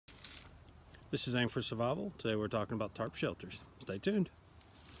This is Aim for Survival. Today we're talking about tarp shelters. Stay tuned.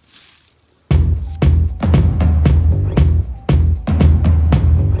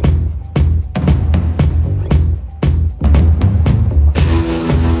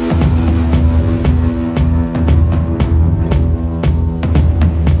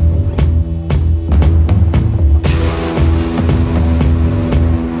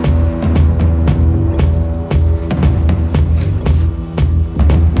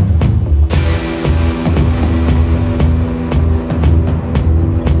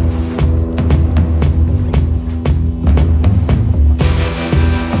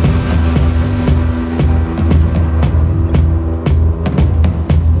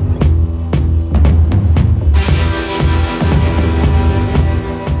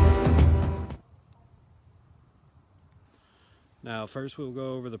 Now first we'll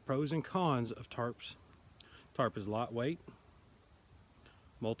go over the pros and cons of tarps. Tarp is lightweight,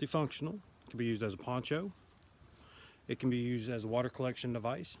 multifunctional, it can be used as a poncho, it can be used as a water collection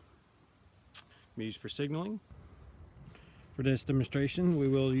device, it can be used for signaling. For this demonstration we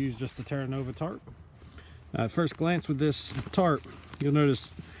will use just the Terra Nova tarp. At first glance with this tarp, you'll notice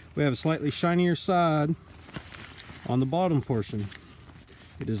we have a slightly shinier side on the bottom portion.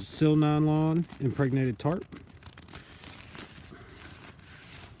 It is sil nylon impregnated tarp.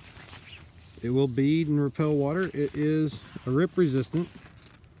 It will bead and repel water. It is a rip resistant,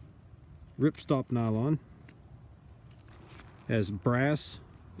 rip stop nylon. It has brass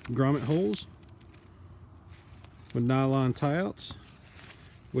grommet holes with nylon tie-outs,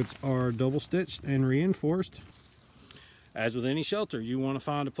 which are double stitched and reinforced. As with any shelter, you want to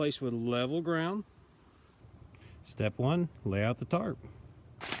find a place with level ground. Step 1, lay out the tarp.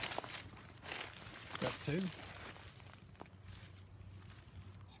 Step 2,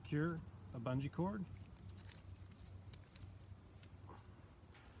 secure a bungee cord.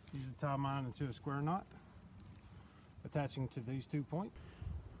 Use to tie mine into a square knot, attaching to these 2 points.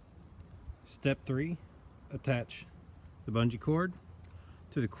 Step 3, attach the bungee cord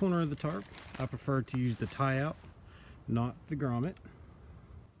to the corner of the tarp. I prefer to use the tie-out, not the grommet.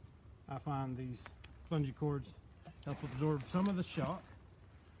 I find these bungee cords help absorb some of the shock.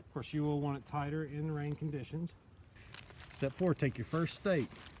 Of course, you will want it tighter in rain conditions. Step 4, take your first stake,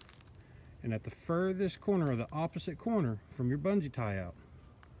 and at the furthest corner or the opposite corner from your bungee tie out,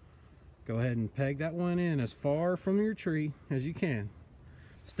 go ahead and peg that one in as far from your tree as you can.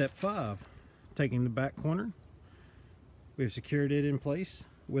 Step 5, taking the back corner, we've secured it in place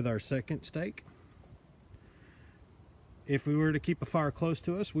with our second stake. If we were to keep a fire close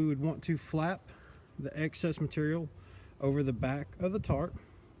to us, we would want to flap the excess material over the back of the tarp.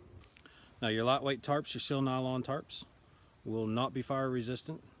 Now your lightweight tarps, your sil nylon tarps, will not be fire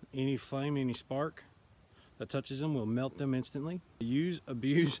resistant. Any flame, any spark that touches them will melt them instantly. Use,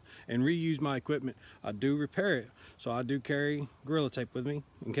 abuse, and reuse my equipment. I do repair it, so I do carry Gorilla Tape with me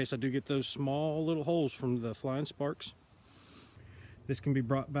in case I do get those small little holes from the flying sparks. This can be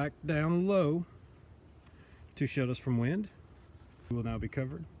brought back down low to shield us from wind. We will now be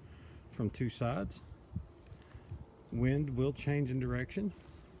covered from 2 sides. Wind will change in direction.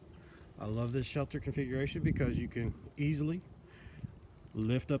 I love this shelter configuration because you can easily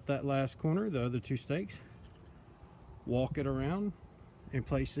lift up that last corner, the other 2 stakes, walk it around and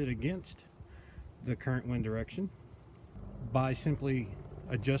place it against the current wind direction. By simply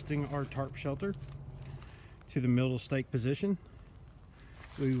adjusting our tarp shelter to the middle stake position,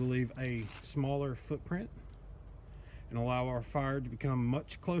 we will leave a smaller footprint and allow our fire to become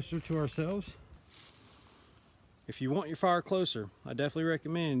much closer to ourselves. If you want your fire closer, I definitely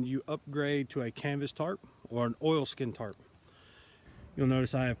recommend you upgrade to a canvas tarp or an oilskin tarp. You'll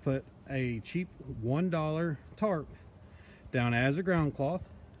notice I have put a cheap $1 tarp down as a ground cloth.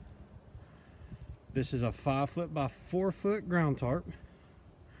 This is a 5 foot by 4 foot ground tarp.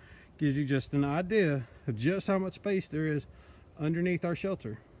 Gives you just an idea of just how much space there is underneath our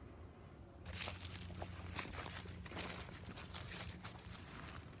shelter.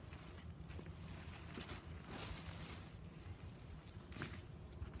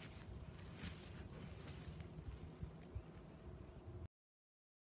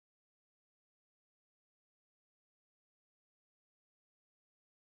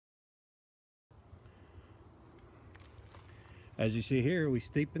 As you see here, we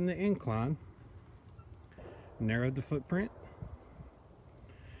steepened the incline, narrowed the footprint.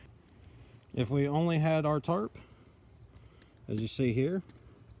 If we only had our tarp, as you see here,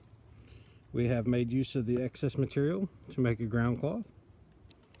 we have made use of the excess material to make a ground cloth.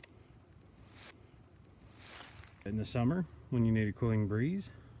 In the summer, when you need a cooling breeze,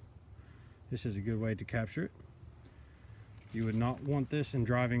 this is a good way to capture it. You would not want this in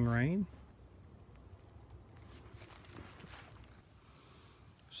driving rain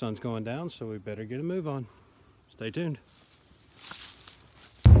Sun's going down, so we better get a move on. Stay tuned.